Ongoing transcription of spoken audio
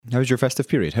How was your festive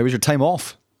period? How was your time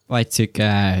off? Well, I took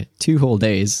 2 whole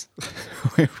days.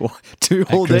 Wait, what? 2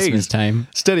 whole at Christmas days? time.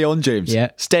 Steady on, James. Yeah.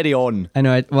 Steady on. I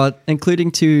know. Well,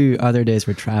 including 2 other days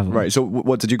for travel. Right, so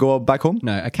what, did you go back home?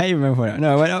 No, I can't even remember when.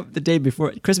 No, I went up the day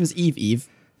before Christmas Eve,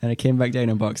 and I came back down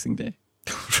on Boxing Day.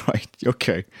 Right,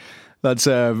 okay. That's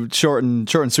short and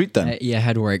sweet then. Yeah, I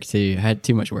had work to. I had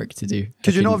too much work to do.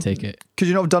 Could you not take it? Could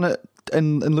you not have done it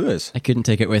in Lewis? I couldn't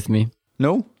take it with me.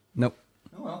 No? Nope.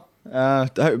 How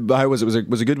was it?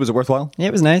 Was it good? Was it worthwhile? Yeah,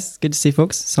 it was nice. Good to see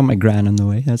folks. Saw my gran on the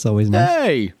way. That's always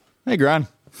nice. Hey, Gran.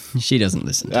 She doesn't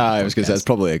listen to I was going to say, it's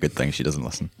probably a good thing she doesn't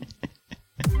listen.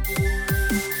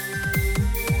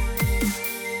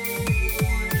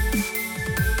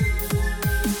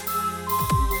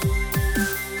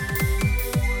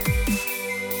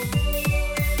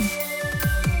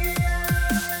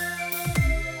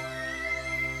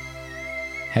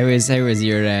 How was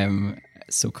your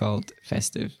so-called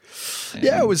festive?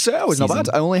 Yeah, it was not season? bad.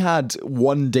 I only had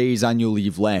 1 day's annual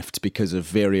leave left because of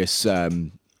various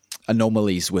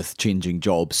anomalies with changing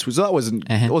jobs. So that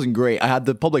wasn't great. I had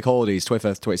the public holidays,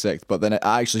 25th, 26th, but then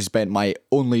I actually spent my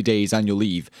only day's annual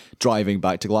leave driving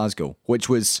back to Glasgow, which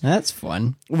was That's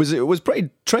fun. it was pretty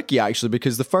tricky actually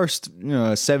because the first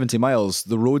 70 miles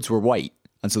the roads were white.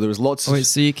 And so there was lots Wait,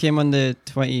 so you came on the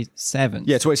 27th?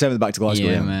 Yeah, 27th back to Glasgow.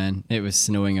 Yeah, man. It was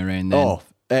snowing around then. Oh,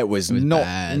 it was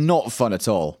bad. not fun at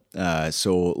all.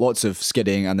 So lots of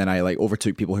skidding, and then I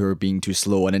overtook people who were being too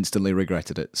slow and instantly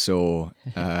regretted it. So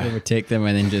overtake them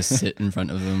and then just sit in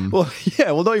front of them. well,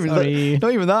 not even Sorry.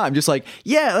 not even that. I'm just like,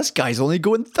 yeah, this guy's only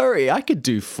going 30. I could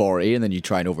do 40, and then you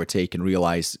try and overtake and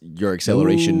realize your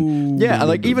acceleration. Ooh. Yeah,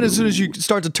 and even as soon as you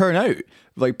start to turn out,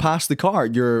 past the car,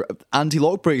 your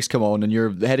anti-lock brakes come on, and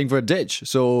you're heading for a ditch.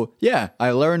 So yeah,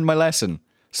 I learned my lesson.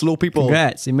 Slow people.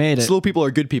 Congrats, you made it. Slow people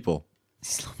are good people.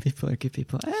 Slow people are good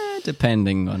people.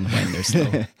 Depending on when they're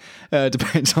slow.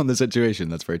 Depends on the situation.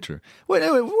 That's very true. Wait,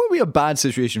 what would be a bad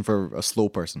situation for a slow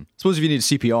person? Suppose if you need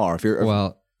CPR,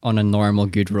 Well, on a normal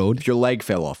good road. if your leg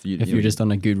fell off. If you're just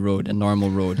on a good road, a normal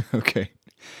road. Okay.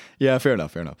 Yeah, fair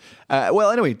enough.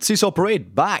 Well, anyway, Seesaw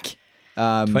Parade back.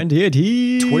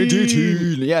 2018.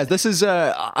 2018. Yeah, this is.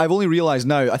 I've only realised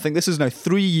now. I think this is now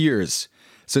 3 years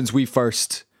since we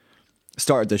first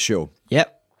started this show,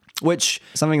 Yep. which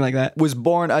Something like that. was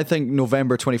born, I think,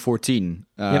 November 2014.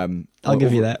 I'll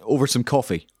give you that. Over some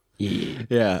coffee. Yeah.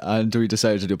 Yeah, and we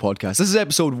decided to do a podcast. This is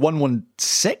episode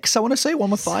 116, I want to say,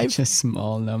 115. Such a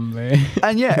small number.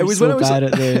 And yeah, it We're was so when I was bad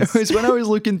at this. it was when I was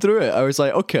looking through it. I was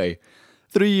like, okay,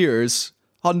 3 years,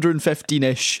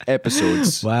 115-ish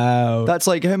episodes. Wow. That's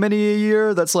like how many a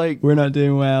year? That's like We're not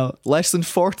doing well. less than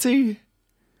 40?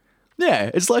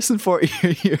 Yeah, it's less than 40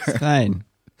 a year. Fine.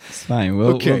 It's fine.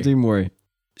 We'll do more.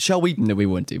 Shall we No, we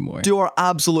won't do more. do our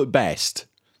absolute best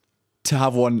to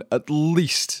have one at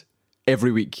least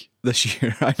every week this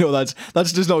year? I know that's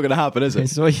just not going to happen, is it?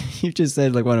 So you just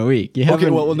said like one a week. You Okay,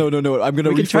 haven't- well, no. I'm going to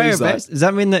we can try our rephrase that. best. Does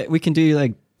that mean that we can do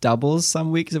like doubles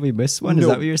some weeks if we miss one? Is No.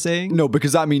 that what you're saying? No,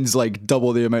 because that means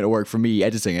double the amount of work for me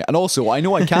editing it. And also, I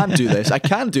know I can't do this. I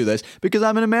can't do this because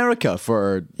I'm in America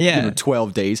for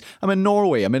 12 days. I'm in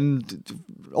Norway. I'm in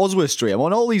Oswestry. I'm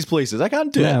on all these places. I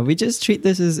can't do Yeah, it. we just treat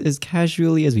this as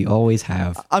casually as we always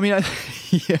have. I mean,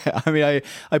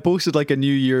 I posted a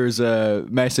New Year's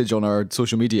message on our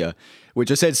social media,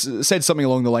 which I said something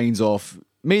along the lines of,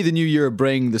 may the new year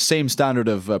bring the same standard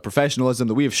of professionalism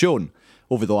that we have shown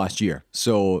over the last year.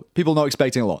 So people not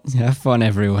expecting a lot. Have fun,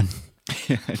 everyone.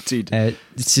 Yeah, indeed.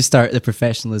 To start the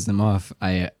professionalism off,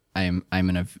 I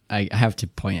have to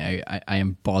point out I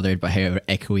am bothered by how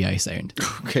echoey I sound.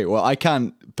 Okay, well, I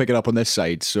can't pick it up on this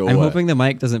side, so I'm hoping the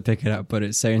mic doesn't pick it up, but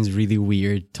it sounds really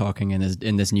weird talking in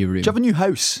this new room. do you have a new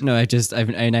house? No,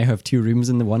 I now have 2 rooms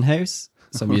in the one house,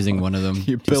 so I'm using one of them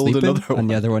You to build sleep another in, one. and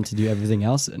the other one to do everything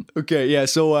else in. Okay, yeah,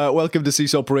 so welcome to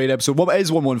Seesaw Parade episode. What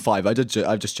is 115?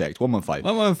 I've just checked. 115.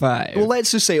 115. Well,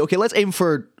 let's just say, okay, let's aim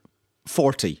for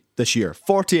 40 this year.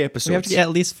 40 episodes. We have to get at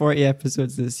least 40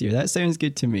 episodes this year. That sounds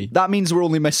good to me. That means we're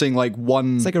only missing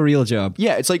one. It's like a real job.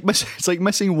 Yeah, it's like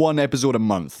missing one episode a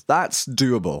month. That's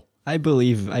doable. I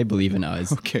believe in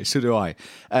us. Okay, so do I.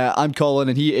 I'm Colin,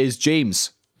 and he is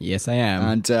James. Yes, I am.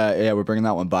 And yeah, we're bringing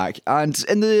that one back. And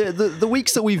in the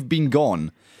weeks that we've been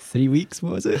gone, 3 weeks,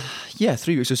 what was it? yeah,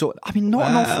 3 weeks or so. I mean,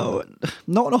 not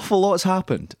an awful lot's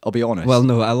happened. I'll be honest. Well,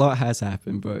 no, a lot has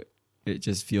happened, but it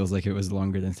just feels like it was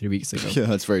longer than 3 weeks ago. Yeah,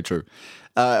 that's very true.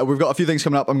 We've got a few things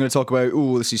coming up. I'm going to talk about,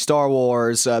 let's see, Star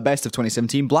Wars, Best of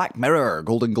 2017, Black Mirror,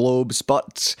 Golden Globes,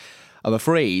 but I'm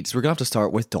afraid we're going to have to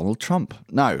start with Donald Trump.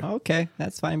 Now, Okay,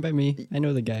 that's fine by me. I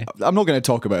know the guy. I'm not going to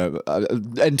talk about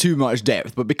it in too much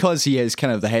depth, but because he is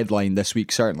kind of the headline this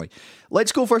week, certainly.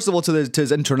 Let's go first of all to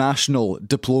his international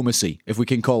diplomacy, if we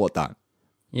can call it that.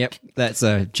 Yep, that's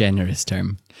a generous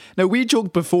term. Now, we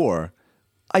joked before.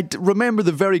 Remember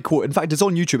the very quote. In fact, it's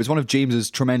on YouTube. It's one of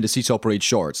James's tremendous Seesaw Parade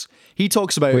shorts. He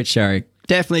talks about... Which are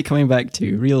definitely coming back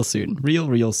to real soon.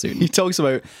 Real soon. He talks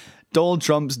about Donald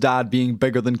Trump's dad being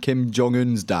bigger than Kim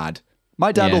Jong-un's dad.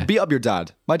 My dad will beat up your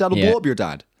dad. My dad will blow up your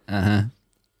dad. Uh-huh.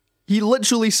 He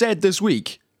literally said this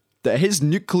week that his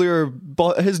nuclear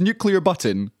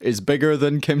button is bigger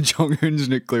than Kim Jong-un's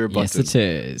nuclear button. Yes, it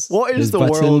is. What is His the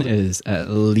button world? is at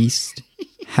least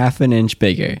half an inch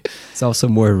bigger. It's also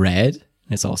more red.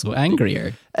 It's also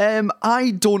angrier.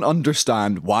 I don't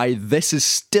understand why this is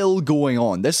still going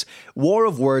on. This war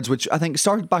of words, which I think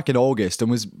started back in August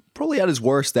and was probably at its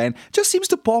worst then, just seems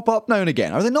to pop up now and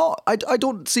again. Are they not? I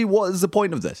don't see what is the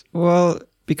point of this. Well,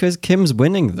 because Kim's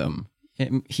winning them.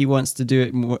 He wants to do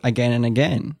it more again and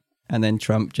again. And then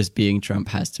Trump, just being Trump,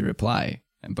 has to reply.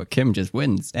 But Kim just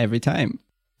wins every time.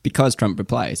 Because Trump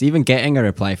replies. Even getting a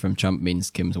reply from Trump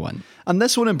means Kim's won. And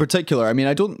this one in particular, I mean,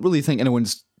 I don't really think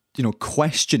anyone's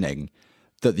questioning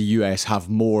that the US have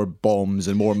more bombs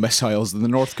and more missiles than the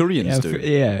North Koreans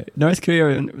do. North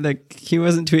Korea, like, he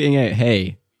wasn't tweeting out,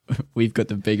 hey, we've got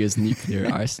the biggest nuclear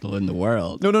arsenal in the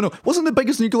world. No. Wasn't the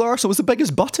biggest nuclear arsenal, it was the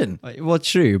biggest button. Well,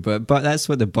 true, but that's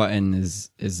what the button is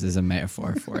a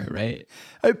metaphor for, right?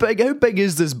 How big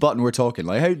is this button we're talking?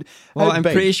 Like, how I'm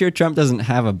big? pretty sure Trump doesn't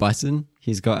have a button.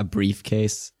 He's got a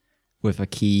briefcase with a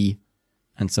key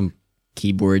and some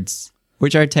keyboards,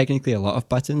 which are technically a lot of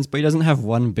buttons, but he doesn't have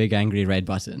one big angry red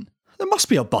button. There must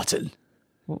be a button.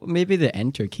 Well, maybe the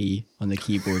enter key on the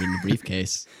keyboard in the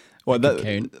briefcase. That's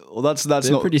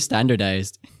They're not pretty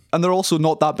standardized. and they're also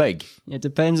not that big. It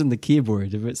depends on the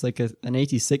keyboard. If it's like an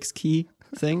 86 key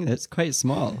thing, that's quite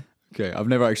small. Okay, I've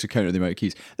never actually counted the amount of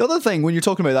keys. The other thing, when you're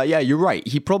talking about that, yeah, you're right.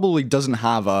 He probably doesn't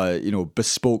have a,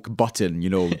 bespoke button,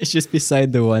 It's just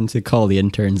beside the one to call the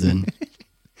interns in.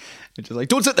 It's just like,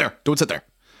 don't sit there.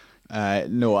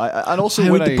 No, and also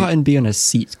Why when would the button be on a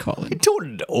seat, Colin? I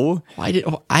don't know.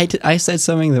 I said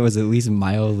something that was at least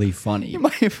mildly funny.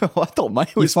 I thought mine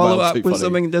was Follow up mildly with funny.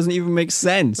 something that doesn't even make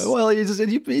sense. Well,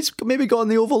 he's maybe got in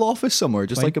the Oval Office somewhere,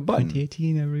 just like a button.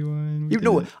 2018,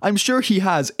 everyone. I'm sure he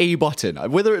has a button.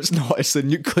 Whether it's the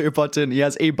nuclear button, he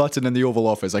has a button in the Oval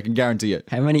Office. I can guarantee it.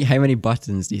 How many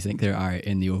buttons do you think there are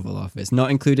in the Oval Office?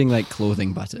 Not including like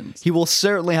clothing buttons. He will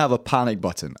certainly have a panic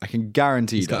button. I can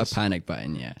guarantee He's he got does. a panic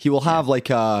button, yeah. He will have like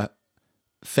a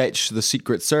fetch the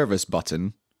Secret Service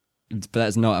button. But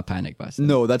that's not a panic button.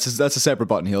 No, that's a separate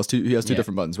button. He has two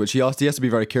different buttons, which he has to be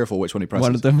very careful which one he presses.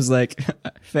 One of them is like,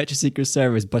 fetch a Secret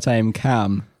Service, but I am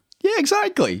calm. Yeah,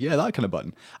 exactly. Yeah, that kind of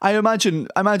button. I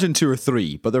imagine two or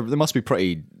three, but they must be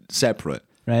pretty separate.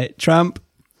 Right? Trump,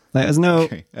 let us know.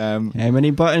 Okay. How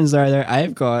many buttons are there?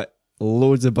 I've got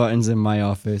loads of buttons in my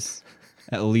office.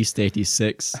 At least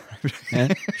 86. Yeah,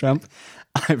 Trump?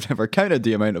 I've never counted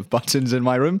the amount of buttons in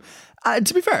my room.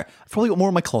 To be fair, I've probably got more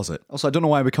in my closet. Also, I don't know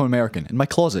why I become American. In my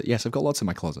closet, yes, I've got lots in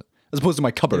my closet. As opposed to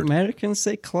my cupboard. Do Americans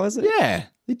say closet? Yeah,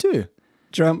 they do.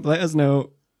 Trump, let us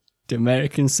know. Do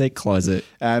Americans say closet?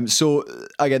 So,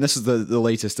 again, this is the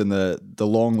latest in the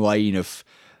long line of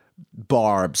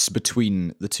barbs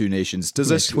between the two nations. Does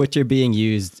this... Twitter being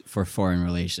used for foreign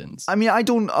relations? I mean, I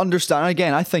don't understand.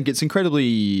 Again, I think it's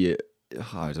incredibly...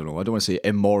 I don't know. I don't want to say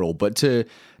immoral, but to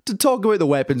talk about the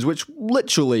weapons, which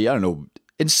literally, I don't know,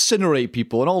 incinerate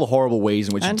people in all the horrible ways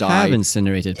in which and you die. have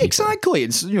incinerated people. Exactly.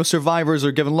 It's, survivors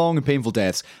are given long and painful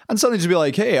deaths, and suddenly just be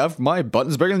like, hey, my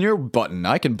button's bigger than your button.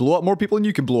 I can blow up more people than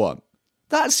you can blow up.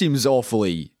 That seems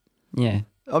awfully... Yeah.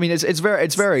 I mean, it's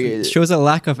very... It shows a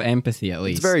lack of empathy, at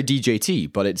least. It's very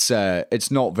DJT, but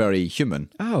it's not very human.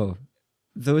 Oh,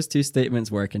 those two statements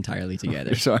work entirely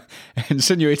together. So,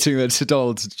 insinuating that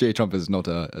Donald J. Trump is not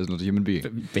a human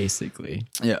being. Basically.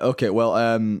 Yeah. Okay. Well.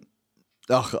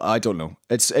 I don't know.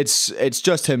 It's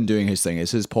just him doing his thing.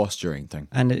 It's his posturing thing.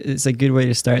 And it's a good way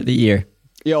to start the year.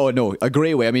 Yeah. Oh no, a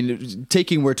great way. I mean,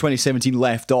 taking where 2017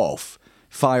 left off,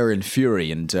 fire and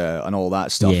fury and all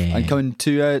that stuff, and coming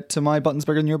to my button's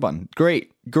bigger than your button.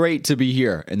 Great to be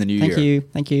here in the new year.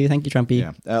 Thank you,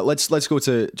 Trumpy. Yeah. Let's go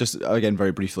to just again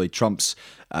very briefly Trump's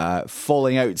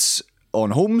falling outs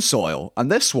on home soil,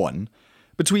 and this one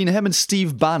between him and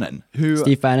Steve Bannon, who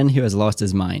has lost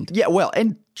his mind. Yeah, well,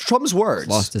 in Trump's words,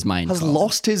 lost his mind. Has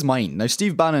lost his mind. Now,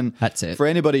 Steve Bannon. That's it. For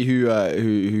anybody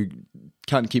who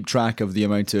can't keep track of the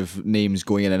amount of names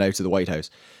going in and out of the White House.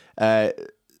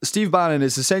 Steve Bannon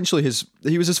is essentially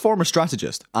he was his former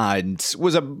strategist and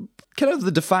was a kind of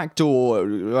the de facto,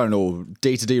 I don't know,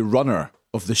 day-to-day runner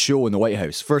of the show in the White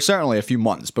House for certainly a few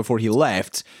months before he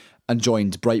left and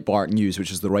joined Breitbart News,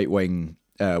 which is the right-wing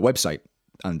website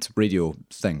and radio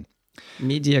thing.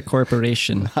 Media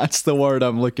corporation. That's the word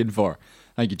I'm looking for.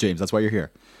 Thank you, James. That's why you're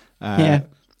here. Yeah.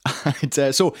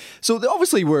 So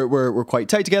obviously we're quite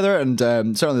tight together, and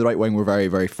certainly the right wing were very,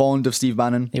 very fond of Steve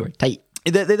Bannon. They were tight.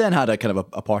 They then had a kind of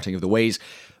a parting of the ways.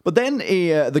 But then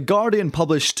The Guardian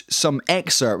published some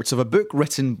excerpts of a book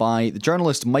written by the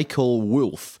journalist Michael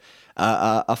Wolff,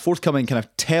 a forthcoming kind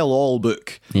of tell-all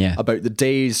book about the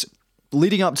days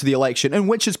leading up to the election, in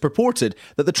which it's purported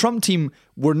that the Trump team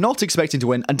were not expecting to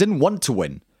win and didn't want to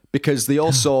win, because they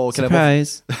all saw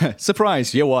surprise.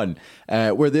 Surprise, you won.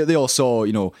 Where they all saw,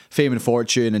 fame and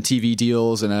fortune and TV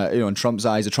deals, and in Trump's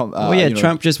eyes, Trump.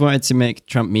 Trump just wanted to make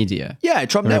Trump Media. Yeah,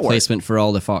 Trump a Network, replacement for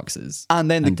all the Foxes and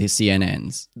then the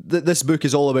CNNs. This book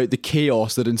is all about the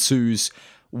chaos that ensues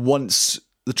once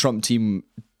the Trump team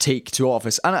take to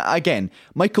office. And again,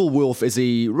 Michael Wolff is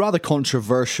a rather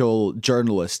controversial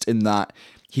journalist in that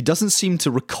he doesn't seem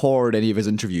to record any of his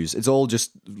interviews. It's all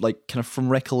just like kind of from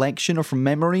recollection or from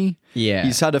memory. Yeah.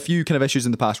 He's had a few kind of issues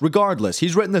in the past. Regardless,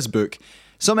 he's written this book.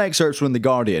 Some excerpts were in The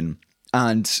Guardian.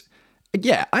 And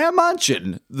yeah, I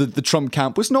imagine the Trump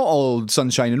camp was not all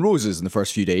sunshine and roses in the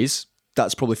first few days.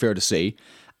 That's probably fair to say.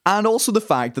 And also the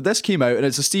fact that this came out, and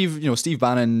it's a Steve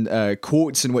Bannon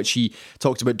quotes in which he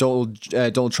talked about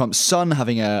Donald Trump's son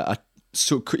having a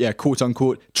quote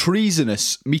unquote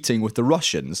treasonous meeting with the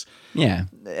Russians,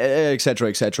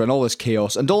 etc., and all this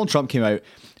chaos. And Donald Trump came out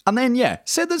and then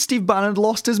said that Steve Bannon had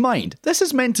lost his mind. This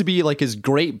is meant to be like his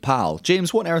great pal.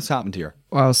 James, what on earth happened here?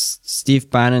 Well, Steve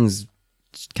Bannon's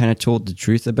kind of told the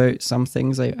truth about some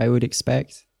things I would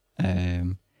expect,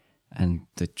 and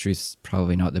the truth's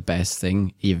probably not the best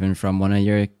thing, even from one of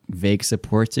your vague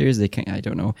supporters. I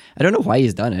don't know why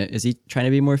he's done it. Is he trying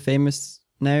to be more famous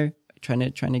now?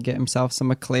 Trying to get himself some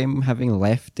acclaim, having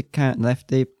left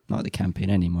not the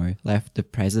campaign anymore, left the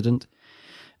president.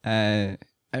 I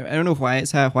don't know why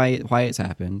it's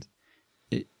happened.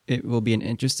 It will be an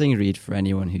interesting read for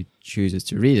anyone who chooses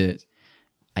to read it.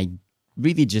 I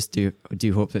really just do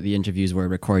hope that the interviews were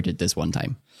recorded this one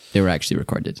time. They were actually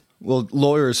recorded. Well,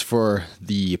 lawyers for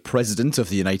the President of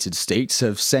the United States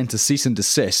have sent a cease and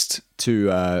desist to,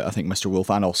 I think, Mr. Wolff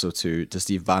and also to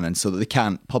Steve Bannon, so that they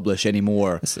can't publish any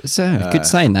more. It's a good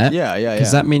sign, that. Yeah.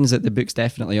 Because that means that the book's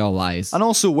definitely all lies. And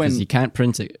also when... you can't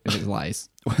print it if it's lies.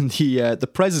 When the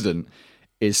President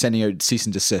is sending out cease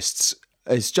and desists,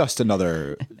 it's just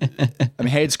another...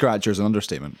 head scratcher is an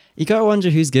understatement. You gotta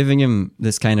wonder who's giving him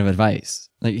this kind of advice.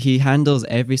 Like, he handles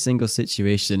every single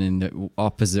situation in the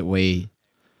opposite way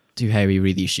to how he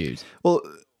really should. Well,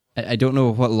 I don't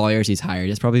know what lawyers he's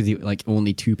hired. It's probably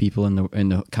only two people in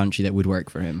the country that would work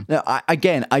for him. Now, I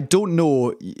don't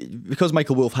know, because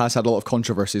Michael Wolff has had a lot of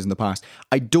controversies in the past,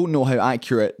 I don't know how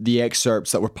accurate the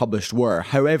excerpts that were published were.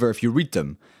 However, if you read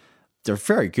them, they're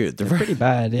very good. They're pretty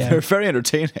bad, yeah. They're very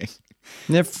entertaining.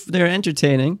 They're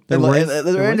entertaining. They're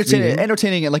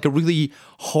entertaining in like a really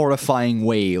horrifying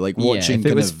way. Like watching. If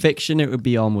it was fiction, it would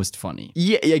be almost funny.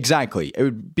 Yeah, exactly. It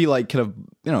would be like kind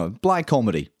of black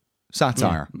comedy,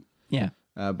 satire. Yeah.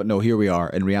 But no, here we are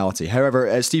in reality.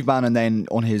 However, Steve Bannon then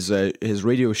on his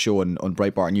radio show on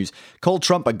Breitbart News called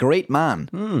Trump a great man.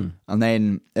 And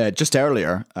then just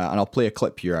earlier, and I'll play a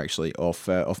clip here actually of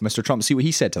Mr. Trump. See what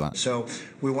he said to that. So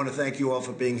we want to thank you all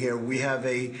for being here. We have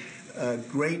a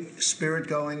great spirit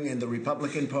going in the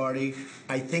Republican Party.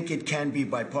 I think it can be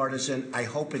bipartisan. I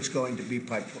hope it's going to be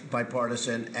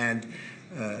bipartisan, and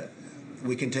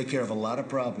we can take care of a lot of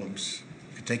problems.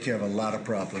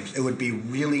 It would be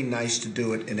really nice to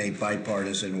do it in a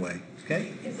bipartisan way.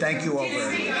 Okay? Thank you all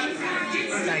very much.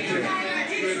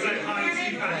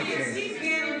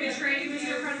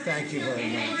 Thank you very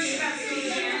much.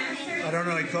 I don't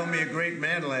know, he called me a great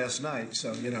man last night,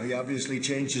 so, he obviously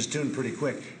changed his tune pretty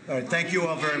quick. All right, thank you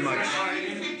all very much.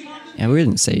 Yeah, we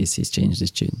wouldn't say he's changed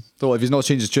his tune. So if he's not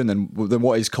changed his tune, then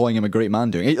what is calling him a great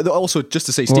man doing? Also, just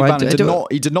to say, Steve Bannon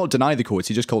did not deny the quotes,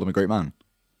 he just called him a great man.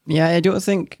 Yeah, I don't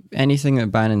think anything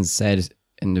that Bannon said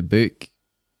in the book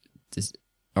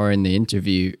or in the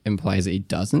interview implies that he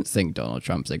doesn't think Donald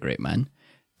Trump's a great man.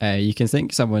 You can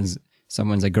think someone's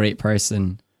a great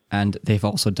person, and they've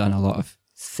also done a lot of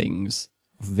things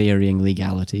of varying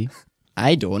legality.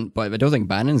 I don't, but I don't think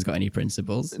Bannon's got any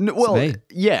principles.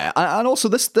 Yeah, and also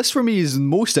this for me is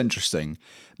most interesting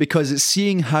because it's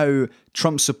seeing how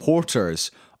Trump supporters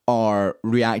are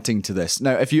reacting to this.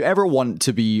 Now, if you ever want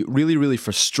to be really, really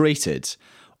frustrated,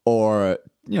 or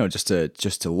just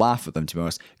to laugh at them, to be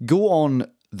honest, go on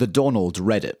the Donald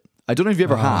Reddit. I don't know if you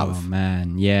ever have. Oh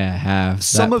man, yeah, I have.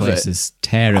 Some that of place it is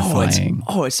terrifying.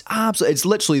 It's absolutely. It's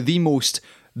literally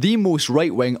the most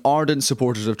right wing, ardent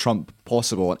supporters of Trump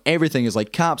possible, and everything is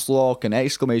like caps lock and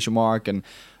exclamation mark and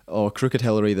crooked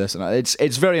Hillary this and that.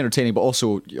 It's very entertaining, but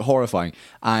also horrifying.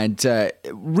 And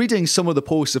reading some of the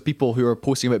posts of people who are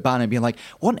posting about Bannon being like,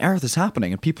 "What on earth is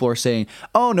happening?" and people are saying,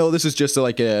 "Oh no, this is just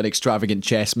like an extravagant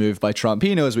chess move by Trump.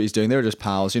 He knows what he's doing. They're just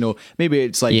pals. Maybe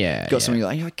it's like something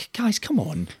like, guys, come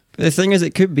on." But the thing is,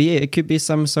 it could be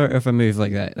some sort of a move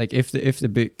like that. Like if the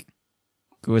book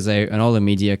goes out and all the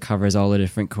media covers all the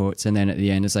different quotes, and then at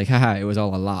the end it's like, haha, it was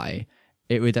all a lie.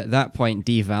 It would at that point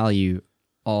devalue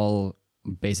all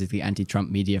basically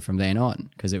anti-Trump media from then on,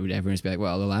 because everyone's be like,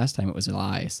 well, the last time it was a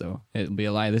lie, so it'll be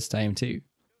a lie this time too.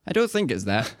 I don't think it's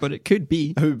that, but it could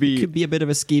be. It could be a bit of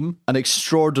a scheme. An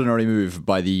extraordinary move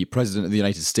by the President of the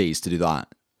United States to do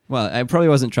that. Well, it probably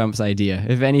wasn't Trump's idea.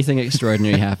 If anything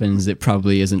extraordinary happens, it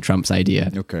probably isn't Trump's idea.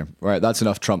 Okay, right, that's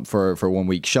enough Trump for 1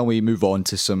 week. Shall we move on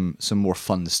to some more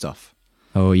fun stuff?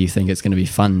 Oh, you think it's going to be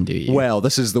fun, do you? Well,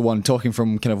 this is the one, talking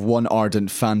from kind of one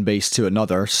ardent fan base to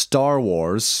another. Star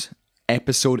Wars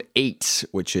Episode 8,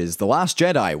 which is The Last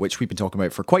Jedi, which we've been talking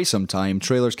about for quite some time.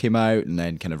 Trailers came out and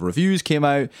then kind of reviews came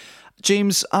out.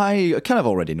 James, I kind of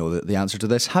already know the answer to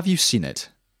this. Have you seen it?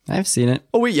 I've seen it.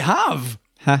 Oh, wait, you have?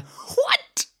 Huh.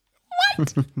 What?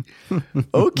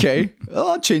 Okay,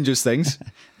 well, that changes things.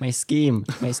 My scheme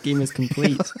is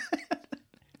complete.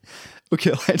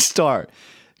 Okay, let's start.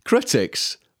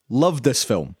 Critics loved this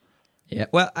film. Yeah,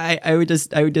 well, I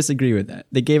would disagree with that.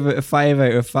 They gave it a 5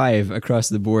 out of 5 across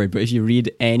the board, but if you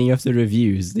read any of the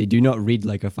reviews, they do not read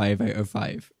like a 5 out of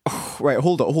 5. Right,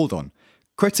 hold on.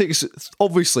 Critics,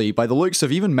 obviously, by the looks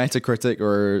of even Metacritic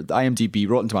or IMDb,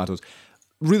 Rotten Tomatoes,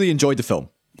 really enjoyed the film.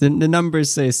 The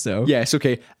numbers say so. Yes,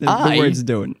 okay. The words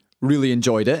don't. Really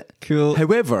enjoyed it. Cool.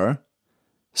 However,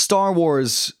 Star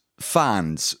Wars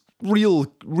fans, real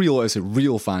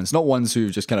fans, not ones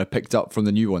who just kind of picked up from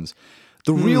the new ones.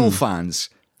 The real fans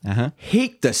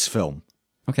hate this film.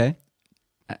 Okay.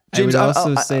 James, I would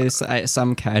also say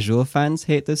some casual fans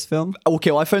hate this film.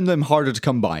 Okay, well, I found them harder to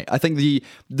come by. I think the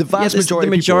vast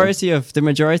majority of the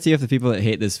majority of the people that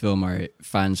hate this film are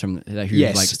fans who like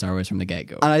Star Wars from the get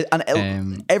go.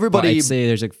 And everybody, I'd say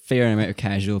there's a fair amount of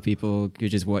casual people who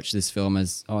just watch this film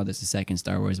as, oh, this is the second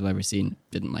Star Wars I've ever seen.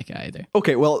 Didn't like it either.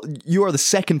 Okay, well, you are the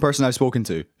second person I've spoken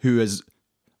to who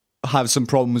have some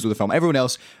problems with the film. Everyone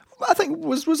else, I think,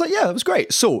 was like, yeah, it was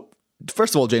great. So,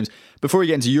 first of all, James, before we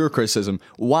get into your criticism,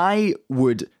 why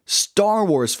would Star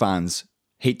Wars fans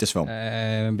hate this film?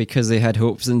 Because they had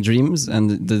hopes and dreams,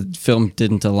 and the film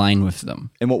didn't align with them.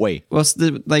 In what way? Well,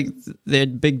 they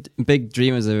had big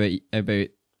dreams about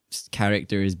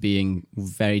characters being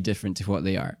very different to what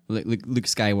they are. Like Luke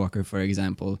Skywalker, for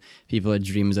example, people had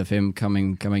dreams of him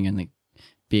coming and like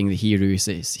being the hero who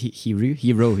saves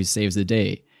the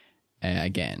day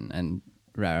again, and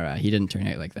he didn't turn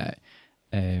out like that.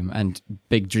 And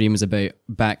big dreams about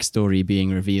backstory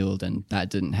being revealed, and that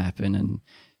didn't happen, and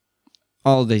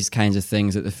all these kinds of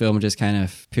things that the film just kind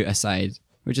of put aside,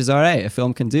 which is all right. A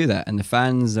film can do that, and the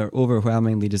fans are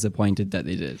overwhelmingly disappointed that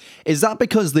they did. Is that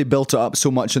because they built it up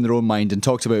so much in their own mind and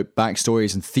talked about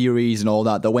backstories and theories and all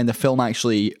that when the film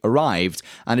actually arrived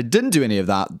and it didn't do any of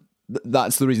that,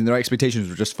 that's the reason their expectations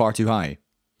were just far too high?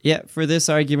 Yeah, for this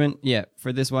argument, yeah.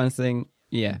 For this one thing,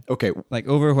 yeah. Okay. Like,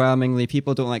 overwhelmingly,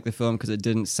 people don't like the film because it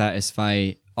didn't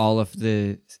satisfy all of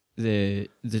the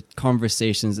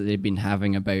conversations that they've been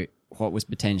having about what was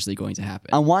potentially going to happen.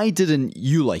 And why didn't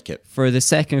you like it? For the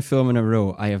second film in a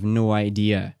row, I have no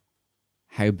idea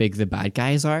how big the bad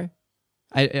guys are.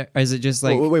 Is it just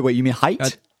like... Wait, you mean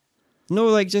height? No,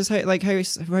 like just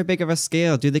how big of a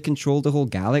scale? Do they control the whole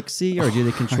galaxy, or do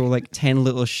they control like 10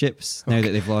 little ships now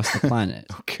that they've lost the planet?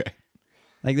 Okay.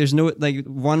 Like, there's no, like,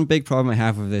 one big problem I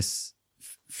have with this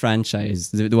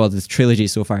franchise, this trilogy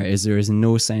so far, is there is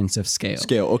no sense of scale.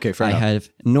 Okay, fair enough. I have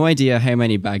no idea how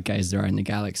many bad guys there are in the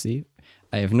galaxy.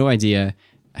 I have no idea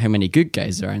how many good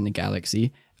guys there are in the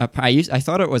galaxy. I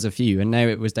thought it was a few, and now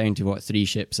it was down to 3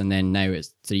 ships, and then now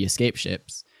it's 3 escape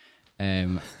ships.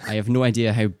 I have no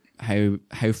idea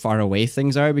how far away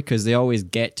things are, because they always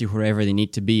get to wherever they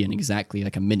need to be in exactly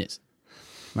like a minute,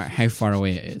 no matter how far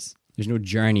away it is. There's no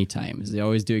journey times. They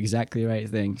always do exactly the right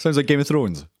thing. Sounds like Game of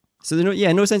Thrones. So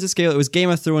no sense of scale. It was Game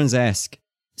of Thrones-esque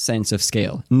sense of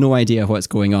scale. No idea what's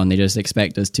going on. They just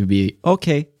expect us to be,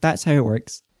 okay, that's how it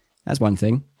works. That's one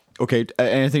thing. Okay,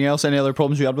 anything else? Any other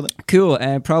problems you had with it? Cool.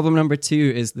 Problem number 2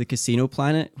 is the casino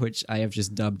planet, which I have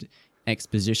just dubbed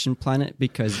Exposition Planet,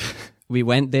 because we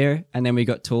went there and then we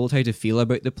got told how to feel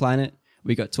about the planet.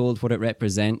 We got told what it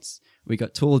represents. We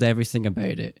got told everything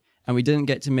about it. And we didn't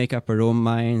get to make up our own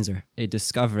minds or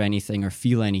discover anything or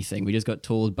feel anything. We just got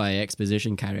told by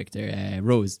exposition character,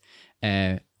 Rose,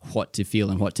 what to feel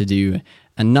and what to do.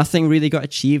 And nothing really got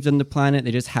achieved on the planet.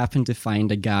 They just happened to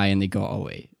find a guy and they got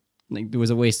away. Like, there was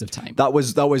a waste of time. That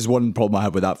was one problem I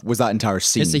had with that, was that entire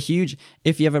scene. It's a huge...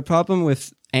 If you have a problem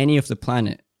with any of the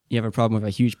planet, you have a problem with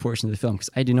a huge portion of the film, because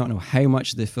I do not know how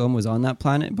much of the film was on that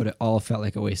planet, but it all felt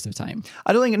like a waste of time.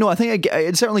 I think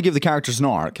it certainly gave the characters an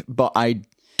arc, but I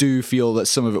do feel that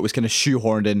some of it was kind of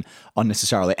shoehorned in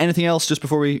unnecessarily. Anything else just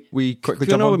before we quickly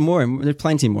jump on? More. There's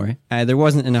plenty more. There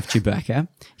wasn't enough Chewbacca.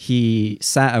 He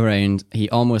sat around, he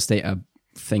almost ate a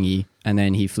thingy, and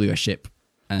then he flew a ship,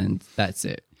 and that's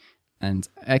it. And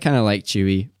I kind of like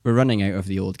Chewie. We're running out of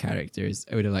the old characters.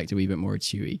 I would have liked a wee bit more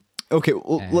Chewie. Okay,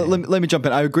 well, let me jump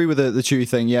in. I agree with the Chewie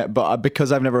thing, yeah, but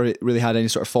because I've never really had any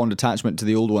sort of fond attachment to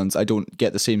the old ones, I don't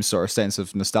get the same sort of sense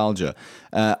of nostalgia.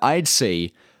 I'd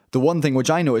say the one thing which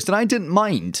I noticed, and I didn't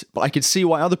mind, but I could see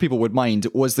why other people would mind,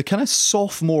 was the kind of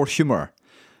sophomore humor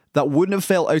that wouldn't have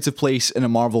felt out of place in a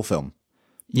Marvel film.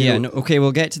 Okay,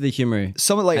 we'll get to the humor.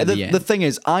 Something like the thing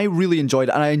is, I really enjoyed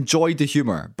it, and I enjoyed the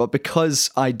humor, but because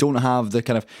I don't have the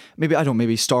kind of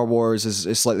maybe Star Wars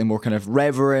is slightly more kind of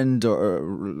reverent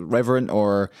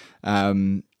or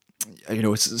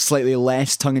it's slightly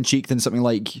less tongue in cheek than something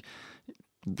like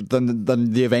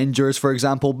than the Avengers, for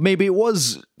example. Maybe it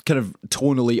was kind of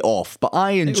tonally off, but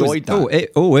I enjoyed that.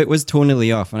 It was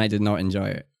tonally off, and I did not enjoy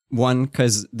it. One,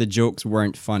 because the jokes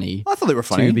weren't funny. I thought they were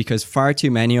funny. Two, because far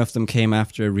too many of them came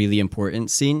after a really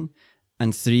important scene.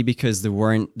 And three, because they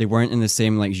weren't in the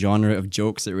same like genre of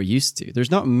jokes that we're used to. There's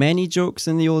not many jokes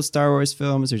in the old Star Wars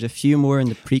films. There's a few more in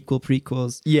the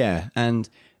prequels. Yeah. And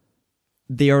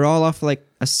they are all off like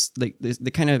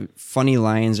the kind of funny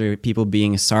lines are people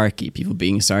being sarky, people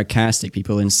being sarcastic,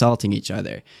 people insulting each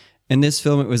other. In this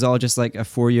film, it was all just like a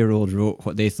 4-year-old wrote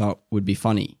what they thought would be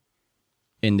funny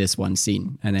in this one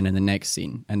scene, and then in the next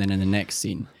scene, and then in the next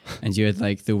scene. And you had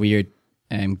like the weird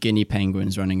guinea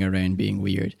penguins running around being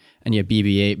weird, and you had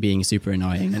BB-8 being super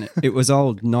annoying, and it was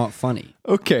all not funny.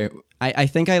 Okay. I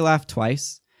think I laughed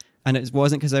twice, and it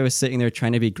wasn't because I was sitting there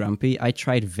trying to be grumpy. I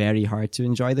tried very hard to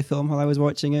enjoy the film while I was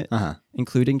watching it,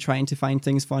 including trying to find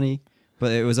things funny,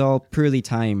 but it was all poorly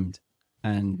timed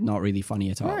and not really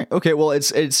funny at all. Right. Okay, well, it's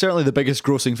certainly the biggest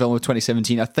grossing film of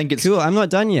 2017. I think it's... Cool, I'm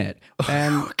not done yet.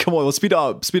 Come on, well, speed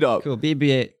up. Cool,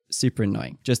 BB-8, super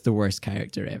annoying. Just the worst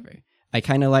character ever. I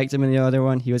kind of liked him in the other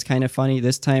one. He was kind of funny.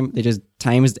 This time, they just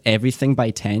times everything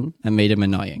by 10 and made him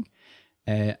annoying.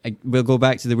 We'll go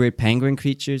back to the weird penguin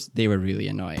creatures. They were really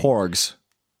annoying. Porgs.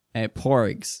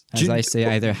 Porgs. As I say,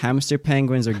 either hamster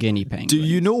penguins or guinea penguins. Do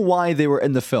you know why they were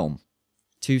in the film?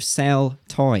 To sell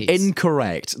toys.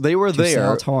 Incorrect. They were there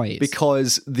sell toys.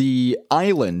 because the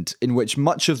island in which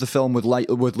much of the film with Luke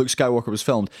Skywalker was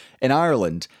filmed in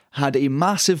Ireland had a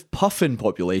massive puffin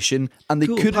population, and they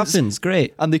couldn't puffins,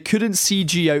 great, and they couldn't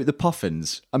CG out the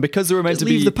puffins, and because they were meant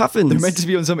the puffins. They're meant to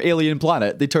be on some alien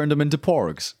planet, they turned them into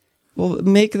porgs. Well,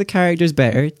 make the characters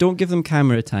better. Don't give them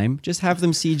camera time. Just have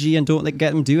them CG and don't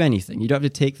get them do anything. You don't have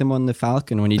to take them on the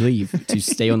Falcon when you leave to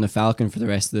stay on the Falcon for the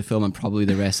rest of the film and probably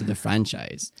the rest of the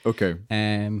franchise. Okay.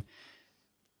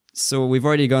 So we've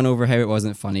already gone over how it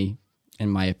wasn't funny, in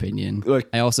my opinion.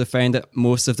 I also found that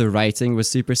most of the writing was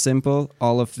super simple.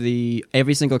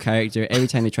 Every single character, every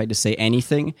time they tried to say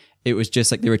anything, it was just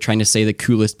like they were trying to say the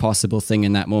coolest possible thing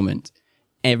in that moment.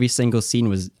 Every single scene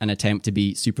was an attempt to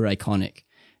be super iconic.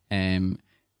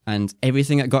 And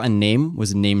everything that got a name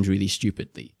was named really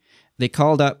stupidly. They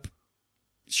called up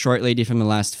short lady from the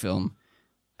last film,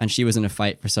 and she was in a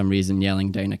fight for some reason,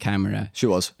 yelling down a camera. She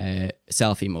was.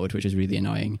 Selfie mode, which is really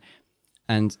annoying.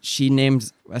 And she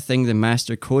named a thing the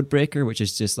Master Codebreaker, which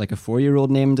is just like a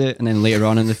 4-year-old named it. And then later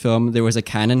on in the film, there was a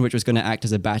cannon which was going to act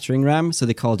as a battering ram. So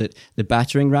they called it the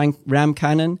battering ram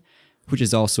cannon, which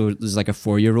is also there's like a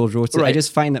 4-year-old wrote it. Right. I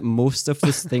just find that most of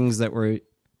the things that were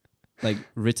like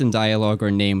written dialogue or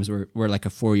names were like a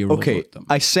 4-year-old wrote them.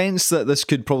 I sense that this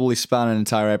could probably span an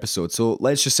entire episode. So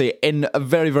let's just say in a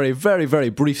very, very, very, very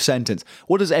brief sentence,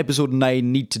 what does episode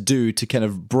 9 need to do to kind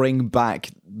of bring back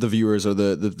the viewers or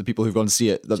the people who've gone to see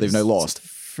it that they've now lost?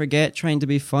 Forget trying to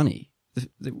be funny.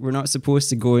 We're not supposed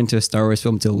to go into a Star Wars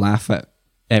film to laugh at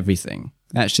everything.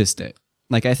 That's just it.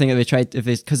 Like, I think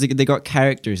because they got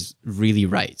characters really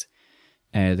right.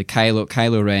 The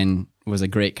Kylo Ren was a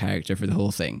great character for the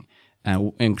whole thing.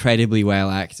 Incredibly well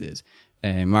acted.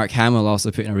 Mark Hamill also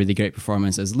put in a really great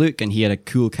performance as Luke, and he had a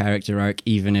cool character arc,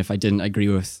 even if I didn't agree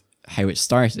with how it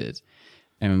started.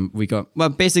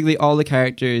 Basically all the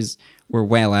characters were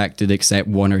well acted except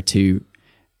one or two,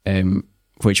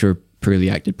 which were poorly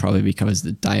acted, probably because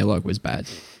the dialogue was bad.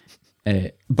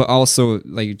 But also,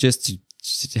 like, just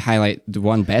to highlight the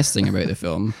one best thing about the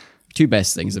film, two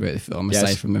best things about the film,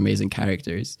 aside from amazing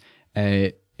characters,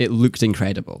 it looked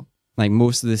incredible. Like,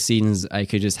 most of the scenes I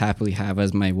could just happily have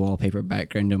as my wallpaper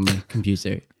background on my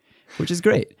computer, which is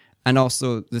great. And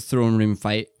also, the throne room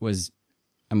fight was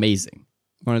amazing.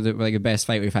 One of the best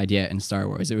fight we've had yet in Star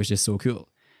Wars. It was just so cool.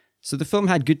 So the film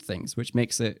had good things, which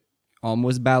makes it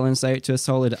almost balance out to a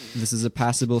solid, this is a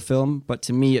passable film. But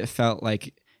to me, it felt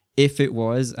like if it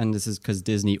was, and this is because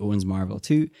Disney owns Marvel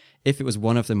too, if it was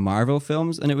one of the Marvel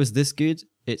films and it was this good,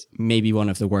 it's maybe one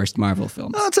of the worst Marvel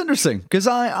films. Oh, that's interesting, because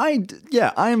I'm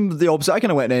the opposite. I kind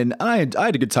of went in and I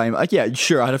had a good time. Yeah,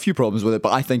 sure, I had a few problems with it,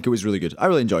 but I think it was really good. I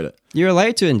really enjoyed it. You're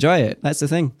allowed to enjoy it. That's the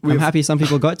thing. I'm happy some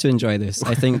people got to enjoy this.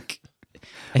 I think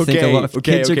a lot of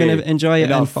kids are going to enjoy it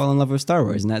and fall in love with Star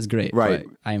Wars, and that's great. Right.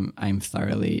 But I'm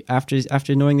thoroughly,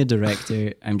 after knowing the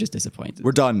director, I'm just disappointed.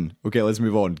 We're done. Okay, let's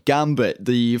move on. Gambit,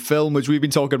 the film which we've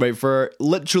been talking about for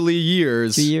literally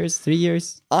years. 2 years? 3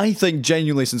 years? I think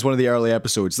genuinely since one of the early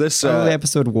episodes. Early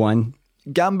episode 1.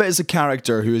 Gambit is a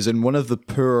character who is in one of the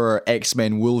poor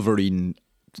X-Men Wolverine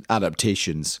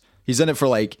adaptations. He's in it for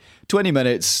like 20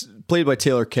 minutes, played by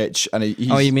Taylor Kitsch. And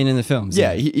oh, you mean in the films?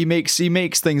 Yeah, he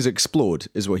makes things explode,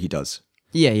 is what he does.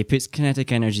 Yeah, he puts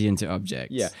kinetic energy into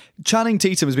objects. Yeah. Channing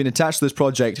Tatum has been attached to this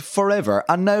project forever,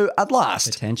 and now, at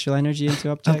last... Potential energy into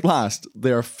objects? At last,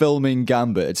 they are filming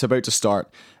Gambit. It's about to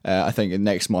start, I think, in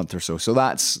next month or so. So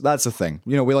that's a thing.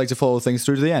 You know, we like to follow things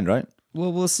through to the end, right?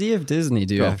 Well, we'll see if Disney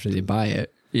do after they buy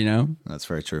it, you know? That's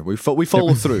very true. We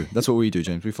follow through. That's what we do,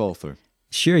 James. We follow through.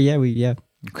 Sure, yeah,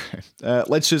 Okay.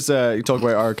 Let's just talk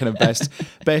about our kind of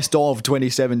best of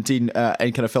 2017 in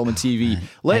kind of film and TV.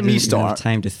 Let me start. I didn't have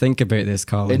time to think about this,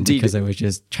 Colin, Indeed. because I was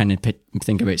just trying to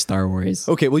think about Star Wars.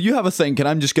 Okay, well, you have a think, and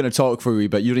I'm just going to talk for a wee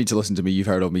bit. You don't need to listen to me. You've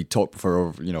heard of me talk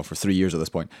for 3 years at this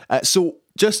point. So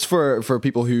just for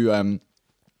people who haven't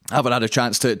had a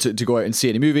chance to go out and see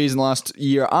any movies in the last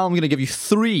year, I'm going to give you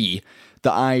 3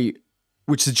 that I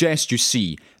would suggest you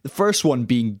see. The first one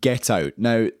being Get Out.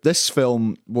 Now, this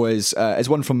film is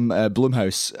one from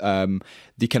Blumhouse,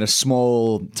 the kind of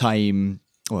small time,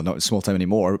 well, not small time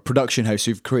anymore, production house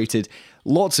who've created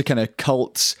lots of kind of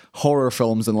cult horror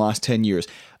films in the last 10 years.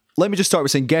 Let me just start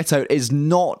with saying Get Out is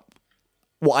not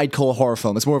what I'd call a horror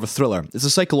film. It's more of a thriller. It's a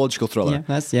psychological thriller.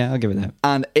 Yeah, I'll give it that.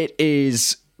 And it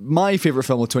is my favorite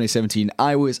film of 2017.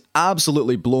 I was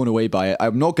absolutely blown away by it.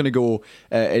 I'm not going to go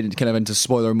into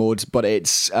spoiler mode, but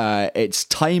it's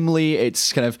timely.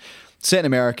 It's kind of set in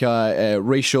America,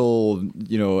 racial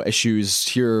issues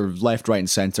here, left, right, and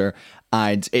center,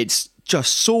 and it's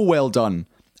just so well done.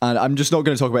 And I'm just not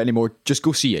going to talk about it anymore. Just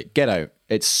go see it. Get Out.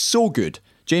 It's so good.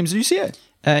 James, did you see it?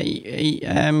 It's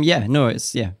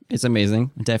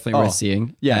amazing. Definitely worth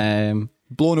seeing. Yeah,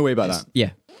 blown away by that. Yeah,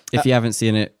 if you haven't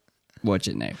seen it, watch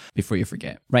it now before you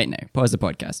forget. Right now, pause the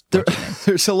podcast.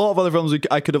 There's a lot of other films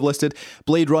I could have listed.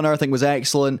 Blade Runner, I think, was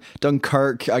excellent.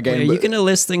 Dunkirk again. Wait, are you going to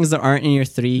list things that aren't in your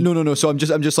 3? No. So I'm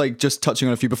just touching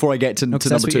on a few before I get to number 2.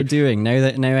 That's what you're doing now.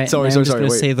 I'm just going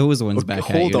to say those ones back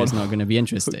at you. It's not going to be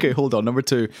interesting. Okay, hold on. Number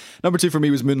 2 for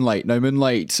me was Moonlight. Now,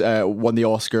 Moonlight won the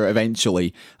Oscar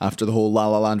eventually after the whole La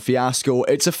La Land fiasco.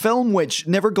 It's a film which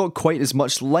never got quite as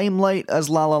much limelight as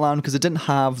La La Land because it didn't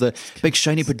have the big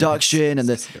shiny production and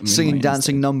the singing,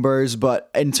 dancing numbers, but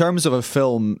in terms of a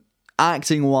film,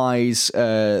 acting wise,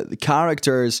 the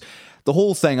characters, the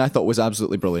whole thing I thought was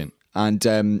absolutely brilliant.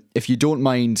 And if you don't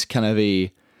mind kind of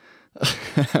a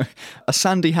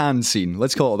Sandy hand scene,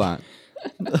 let's call it that.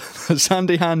 A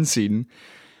Sandy hand scene.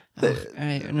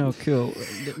 No, cool.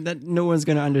 That no one's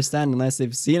going to understand unless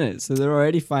they've seen it, so they're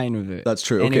already fine with it. That's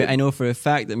true. Anyway, okay. I know for a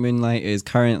fact that Moonlight is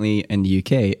currently in the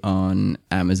UK on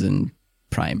Amazon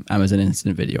Prime, Amazon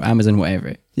Instant Video, Amazon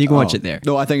whatever. You can watch it there.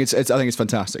 No, I think it's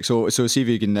fantastic. So see if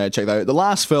you can check that out. The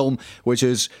last film, which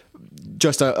is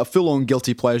just a full-on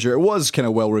guilty pleasure. It was kind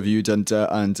of well reviewed and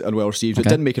well received. Okay. It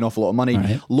didn't make an awful lot of money.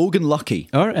 Right. Logan Lucky.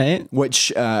 All right.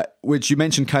 Which you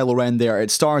mentioned Kylo Ren there.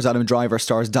 It stars Adam Driver,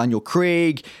 stars Daniel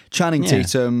Craig, Channing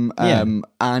Tatum,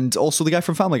 and also the guy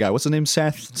from Family Guy. What's his name?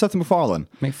 Seth MacFarlane.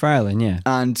 MacFarlane, yeah.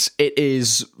 And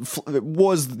it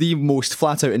was the most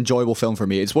flat-out enjoyable film for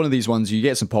me. It's one of these ones you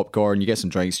get some popcorn, you get some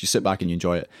drinks, you sit back and you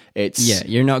enjoy it.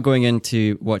 You're not going in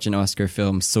to watch an Oscar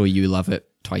film so you love it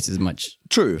twice as much.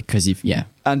 True. Because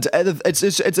And it's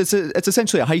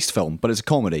essentially a heist film, but it's a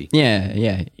comedy.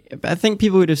 Yeah. But I think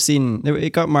people would have seen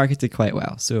it got marketed quite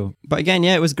well. So, but again,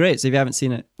 it was great. So if you haven't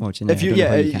seen it, watch it now.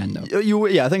 You can though.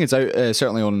 I think it's out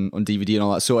certainly on DVD and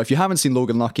all that. So if you haven't seen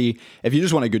Logan Lucky, if you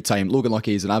just want a good time, Logan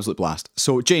Lucky is an absolute blast.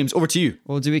 So James, over to you.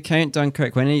 Well, do we count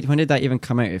Dunkirk? When did that even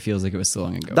come out? It feels like it was so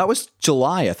long ago. That was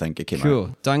July, I think it came out.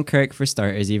 Cool. Dunkirk for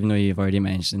starters, even though you've already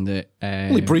mentioned it.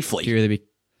 Only briefly.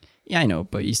 Yeah, I know,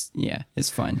 but it's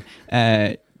fun.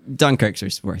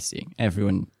 Dunkirk's worth seeing.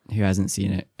 Everyone who hasn't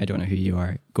seen it, I don't know who you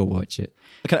are, go watch it.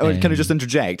 Can I just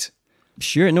interject?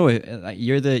 Sure, no,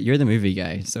 you're the movie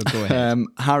guy, so go ahead.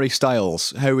 Harry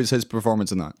Styles, how was his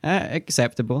performance in that?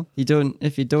 Acceptable.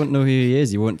 If you don't know who he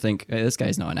is, you won't think this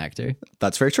guy's not an actor.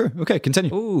 That's very true. Okay,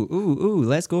 continue. Ooh,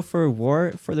 let's go for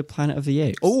War for the Planet of the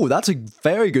Apes. Oh, that's a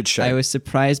very good shout. I was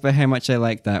surprised by how much I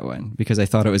liked that one because I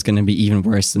thought it was going to be even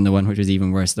worse than the one which was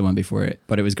even worse than the one before it,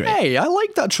 but it was great. Hey, I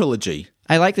like that trilogy.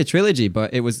 I like the trilogy,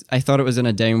 but I thought it was in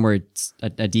a downward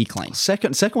a decline.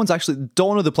 Second one's actually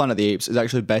Dawn of the Planet of the Apes is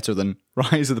actually better than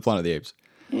Rise of the Planet of the Apes.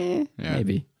 Yeah.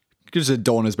 Maybe. Because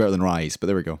Dawn is better than Rise, but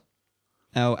there we go.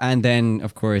 Oh, and then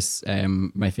of course,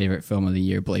 my favorite film of the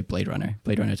year, Blade Runner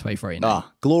 2049.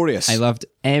 Ah, glorious! I loved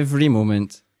every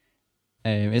moment.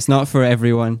 It's not for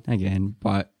everyone again,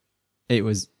 but it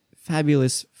was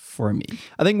fabulous for me.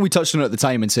 I think we touched on it at the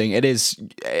time in saying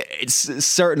it's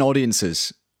certain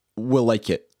audiences will like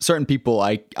it. Certain people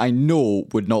I know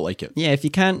would not like it. Yeah, if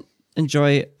you can't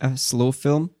enjoy a slow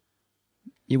film,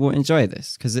 you won't enjoy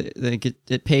this because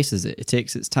it paces it. It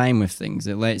takes its time with things.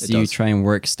 It lets you try and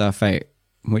work stuff out,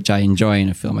 which I enjoy in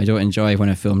a film. I don't enjoy when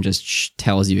a film just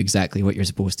tells you exactly what you're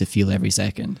supposed to feel every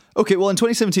second. Okay, well in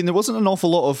 2017 there wasn't an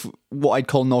awful lot of what I'd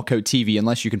call knockout TV,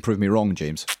 unless you can prove me wrong,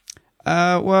 James.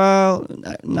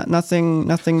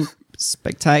 Nothing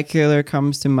spectacular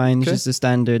comes to mind. Just the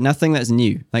standard. Nothing that's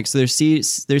new. Like, so there's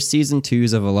season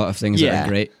 2s of a lot of things that are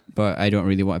great, but I don't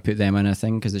really want to put them in a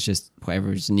thing because it's just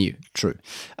whatever's new. True.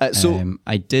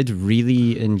 I did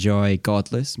really enjoy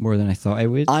Godless more than I thought I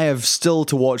would. I have still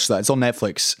to watch that. It's on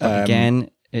Netflix. Again,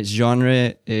 its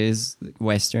genre is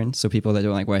Western, so people that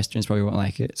don't like Westerns probably won't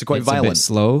like it. It's quite violent. A bit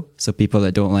slow, so people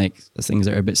that don't like things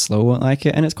that are a bit slow won't like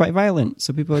it. And it's quite violent,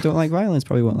 so people that don't like violence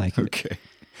probably won't like it. Okay.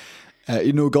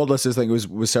 Godless, I think,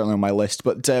 was certainly on my list.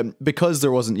 But because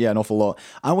there wasn't, an awful lot,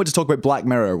 I want to talk about Black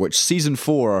Mirror, which season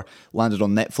 4 landed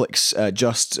on Netflix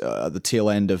just at the tail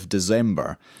end of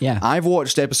December. Yeah. I've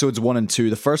watched episodes 1 and 2.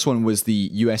 The first one was the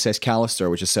USS Callister,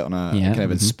 which is set on a kind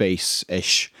of in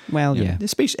space-ish. Well,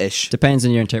 space-ish. Depends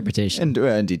on your interpretation.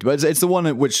 Indeed. But it's the one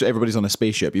in which everybody's on a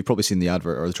spaceship. You've probably seen the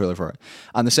advert or the trailer for it.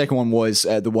 And the second one was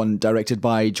the one directed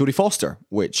by Jodie Foster,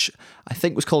 which I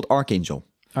think was called Archangel.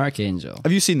 Archangel.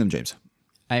 Have you seen them, James?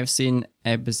 I've seen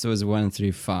episodes 1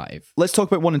 through 5. Let's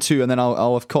talk about 1 and 2, and then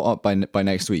I'll have caught up by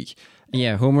next week.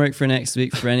 Yeah, homework for next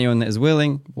week for anyone that is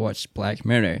willing. Watch Black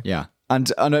Mirror. Yeah, and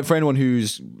for anyone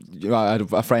who's, I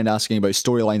had a friend asking about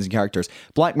storylines and characters.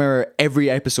 Black Mirror, every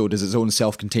episode is its own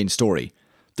self-contained story.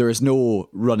 There is no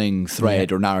running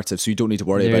thread or narrative, so you don't need to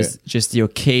worry about it. There's just the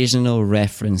occasional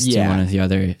reference to one of the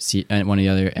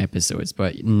other episodes,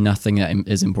 but nothing that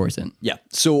is important. Yeah.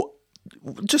 So,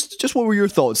 just what were your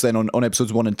thoughts then on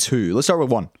episodes 1 and 2? Let's start with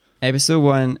 1. Episode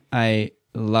 1, I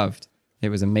loved. It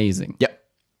was amazing. Yep.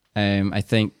 I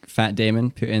think Fat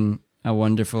Damon put in a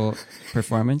wonderful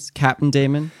performance. Captain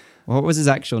Damon. What was his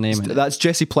actual name? That's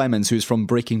Jesse Plemons, who's from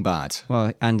Breaking Bad.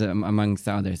 Well, and amongst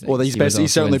the other things. Well, he's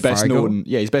certainly best known.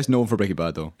 Yeah, he's best known for Breaking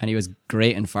Bad, though. And he was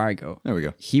great in Fargo. There we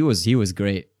go. He was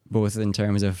great, both in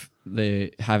terms of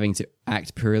the having to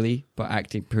act poorly, but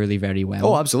acting poorly very well.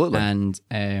 Oh, absolutely. And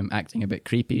acting a bit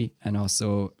creepy, and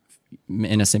also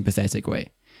in a sympathetic way.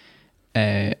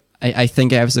 I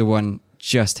think episode 1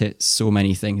 just hit so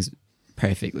many things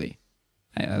perfectly.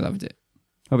 I loved it.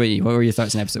 What about you? What were your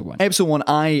thoughts on episode 1? Episode 1,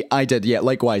 I did,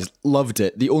 likewise, loved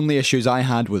it. The only issues I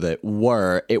had with it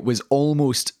were it was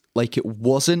almost like it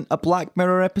wasn't a Black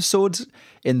Mirror episode,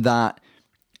 in that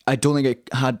I don't think it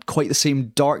had quite the same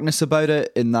darkness about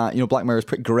it, in that, Black Mirror is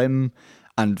pretty grim,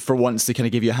 and for once they kind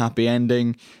of give you a happy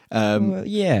ending. Well,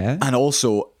 yeah. And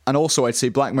also I'd say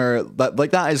Black Mirror,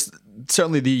 that is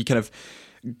certainly the kind of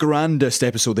grandest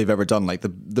episode they've ever done. Like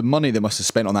the money they must have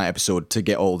spent on that episode to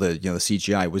get all the the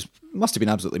CGI must have been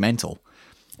absolutely mental.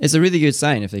 It's a really good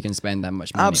sign if they can spend that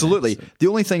much money. Absolutely. The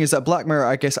only thing is that Black Mirror,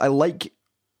 I guess I like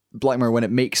Black Mirror when it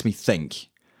makes me think,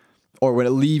 or when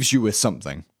it leaves you with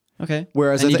something. Okay.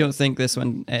 Whereas and you don't think this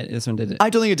one did it? I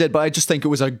don't think it did, but I just think it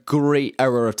was a great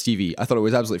hour of TV. I thought it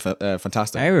was absolutely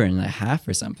fantastic. Hour and a half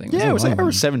or something. Yeah, it was like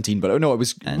hour 17, but no, it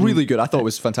was really good. I thought it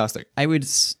was fantastic. I would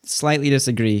slightly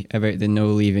disagree about the no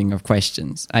leaving of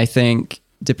questions. I think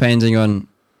depending on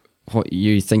what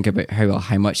you think about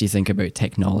how much you think about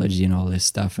technology and all this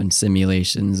stuff and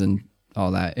simulations and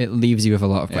all that, it leaves you with a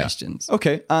lot of questions.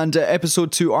 Okay, and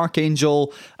episode 2,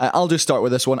 Archangel. I'll just start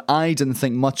with this one. I didn't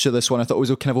think much of this one. I thought it was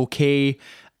kind of okay.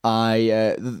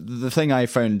 The thing I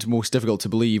found most difficult to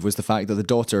believe was the fact that the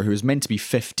daughter, who is meant to be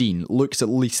 15, looks at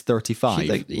least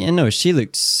 35. She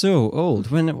looked so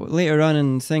old. When later on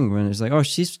in the thing, when it's like, oh,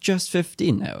 she's just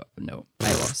 15 now. No,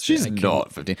 I lost. She's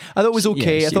not 15. I thought it was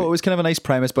okay. I thought it was kind of a nice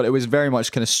premise, but it was very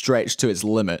much kind of stretched to its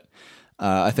limit.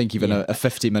 I think even a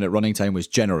 50-minute running time was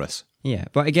generous. Yeah,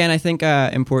 but again, I think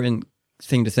an important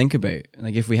thing to think about,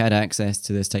 like if we had access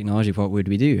to this technology, what would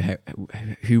we do?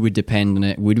 Who would depend on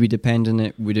it? Would we depend on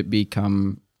it? Would it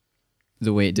become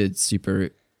the way it did, super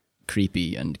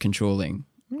creepy and controlling?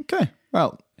 Okay,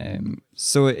 well.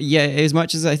 So yeah, as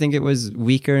much as I think it was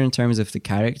weaker in terms of the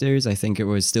characters, I think it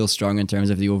was still strong in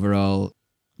terms of the overall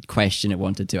question it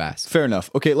wanted to ask. Fair enough.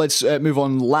 Okay, let's move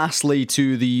on lastly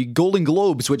to the Golden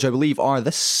Globes, which I believe are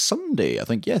this Sunday. I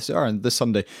think, yes, they are this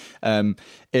Sunday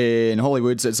in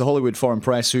Hollywood. It's the Hollywood Foreign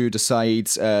Press who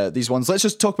decides these ones. Let's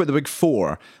just talk about the big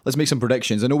four. Let's make some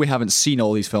predictions. I know we haven't seen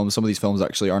all these films. Some of these films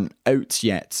actually aren't out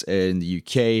yet in the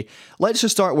UK. Let's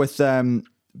just start with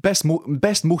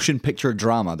Best Motion Picture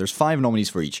Drama. There's 5 nominees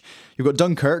for each. You've got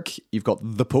Dunkirk, you've got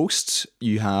The Post,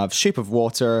 you have Shape of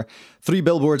Water, 3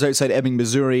 Billboards Outside Ebbing,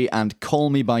 Missouri, and Call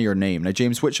Me By Your Name. Now,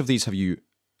 James, which of these have you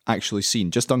actually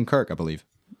seen? Just Dunkirk, I believe.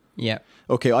 Yeah.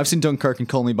 Okay, I've seen Dunkirk and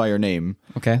Call Me By Your Name.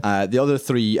 Okay. The other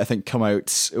 3, I think, come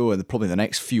out probably the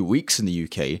next few weeks in the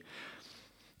UK.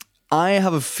 I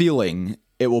have a feeling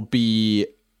it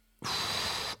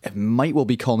might well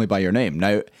be Call Me By Your Name.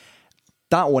 Now,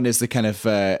 that one is the kind of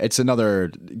it's another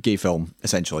gay film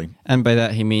essentially, and by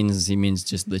that he means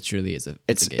just literally it's a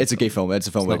gay film. It's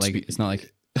a film. It's not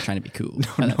like trying to be cool.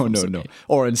 No,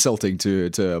 or insulting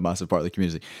to a massive part of the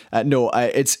community.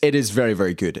 It is very,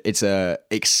 very good. It's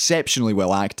exceptionally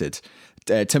well acted.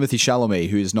 Timothée Chalamet,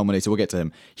 who is nominated, we'll get to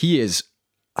him. He is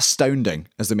astounding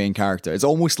as the main character. It's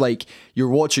almost like you're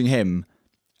watching him,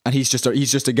 and he's just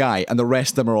a guy, and the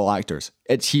rest of them are all actors.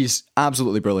 He's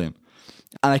absolutely brilliant.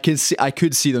 And I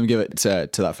could see them give it to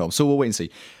that film. So we'll wait and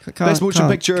see. Best motion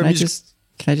picture. Can I just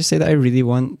say that I really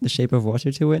want The Shape of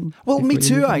Water to win? Well, me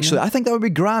too. Actually, I think that would be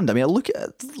grand. I mean, look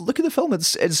at the film.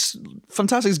 It's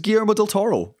fantastic. It's Guillermo del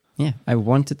Toro. Yeah, I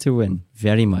want it to win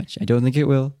very much. I don't think it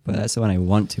will, but that's the one I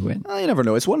want to win. You never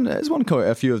know. It's won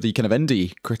a few of the kind of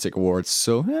indie critic awards,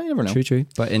 so you never know. True.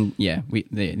 But the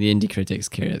indie critics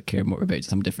care more about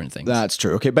some different things. That's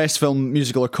true. Okay, best film,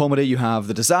 musical or comedy. You have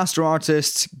The Disaster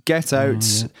Artist, Get Out,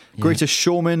 Greatest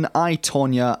Showman, I,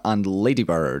 Tonya, and Lady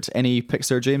Bird. Any picks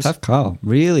there, James? Tough call.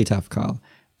 Really tough call.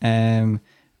 I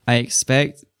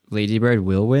expect Lady Bird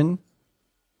will win.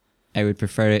 I would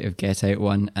prefer it if Get Out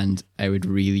won, and I would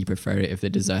really prefer it if The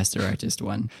Disaster Artist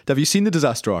won. Have you seen The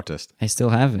Disaster Artist? I still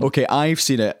haven't. Okay, I've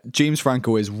seen it. James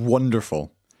Franco is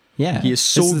wonderful. Yeah. He is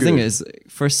so good. The thing is,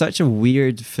 for such a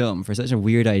weird film, for such a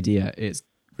weird idea, it's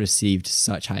received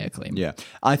such high acclaim. Yeah.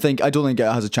 I don't think it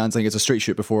has a chance. I think it's a straight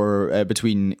shoot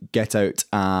between Get Out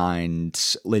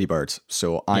and Lady Bird.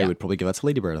 So I would probably give that to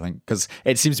Lady Bird, I think, because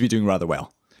it seems to be doing rather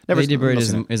well. Lady Bird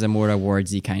is a more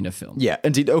awardsy kind of film. Yeah,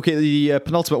 indeed. Okay, the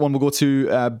penultimate one will go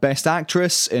to Best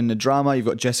Actress in a Drama. You've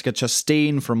got Jessica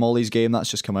Chastain for Molly's Game. That's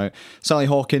just come out. Sally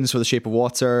Hawkins for The Shape of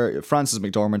Water. Frances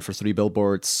McDormand for 3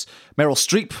 Billboards. Meryl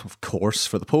Streep, of course,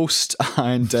 for The Post.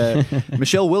 And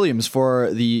Michelle Williams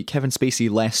for the Kevin Spacey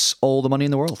Less All the Money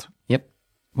in the World. Yep.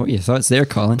 What are your thoughts there,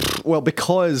 Colin? Well,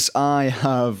 because I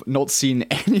have not seen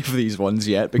any of these ones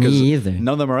yet, because none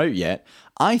of them are out yet,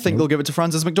 I think they'll give it to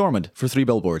Frances McDormand for 3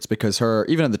 Billboards, because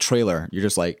even in the trailer, you're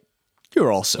just like,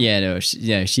 you're awesome. Yeah, no,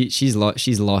 she's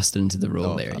lost into the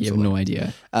role there. Absolutely. You have no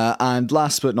idea. And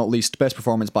last but not least, best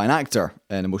performance by an actor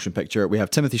in a motion picture. We have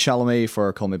Timothée Chalamet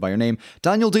for Call Me By Your Name,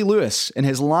 Daniel Day-Lewis in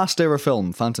his last ever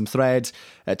film, Phantom Thread,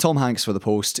 Tom Hanks for The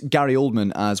Post, Gary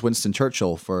Oldman as Winston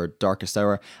Churchill for Darkest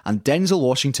Hour, and Denzel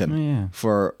Washington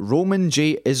for Roman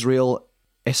J. Israel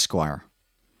Esquire.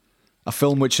 A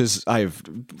film which I've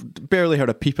barely heard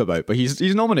a peep about, but he's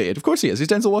nominated. Of course he is. He's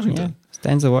Denzel Washington.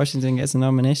 Yeah, Denzel Washington gets a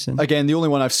nomination. Again, the only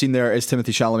one I've seen there is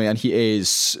Timothée Chalamet, and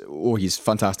he's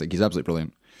fantastic. He's absolutely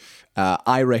brilliant.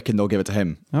 I reckon they'll give it to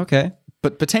him. Okay.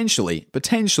 But potentially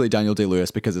Daniel Day-Lewis,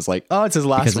 because it's like, oh, it's his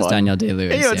last Because one. it's Daniel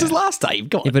Day-Lewis. Hey, it's his last time.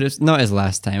 Come on. Yeah, but it's not his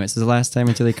last time. It's his last time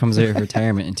until he comes out of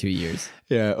retirement in 2 years.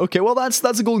 Yeah. Okay. Well, that's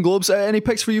the Golden Globes. Any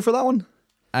picks for you for that one?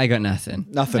 I got nothing.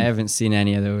 Nothing. I haven't seen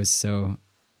any of those. So,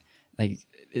 like,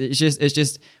 it's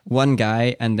just one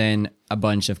guy and then a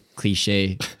bunch of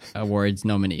cliche awards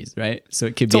nominees, right? So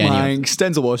it could be Tom any Hanks,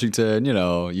 Denzel Washington,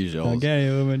 usual.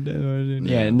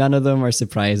 Yeah, none of them are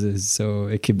surprises, so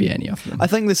it could be any of them. I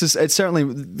think it's certainly,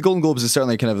 the Golden Globes is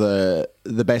certainly kind of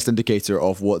the best indicator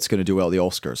of what's going to do well at the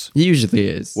Oscars. It usually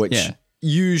is. Which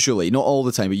usually, not all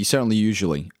the time, but you certainly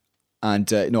usually.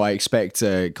 And I expect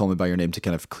Call Me By Your Name to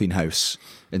kind of clean house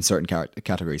in certain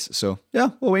categories. So yeah,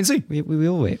 we'll wait and see. We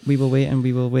will wait. We will wait, and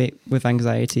we will wait with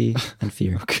anxiety and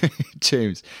fear. Okay,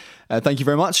 James, thank you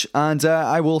very much. And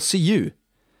I will see you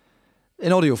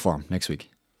in audio form next week.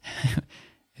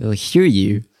 He'll hear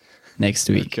you next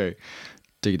week. Okay.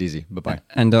 Take it easy. Bye-bye.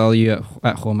 And all you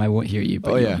at home, I won't hear you,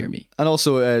 but you'll hear me. And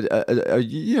also,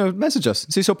 message us.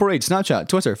 Seesaw Parade, Snapchat,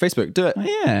 Twitter, Facebook. Do it. Oh,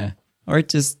 yeah. Or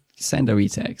just send a wee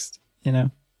text,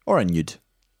 Or a nude.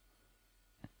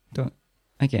 Don't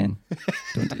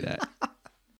do that.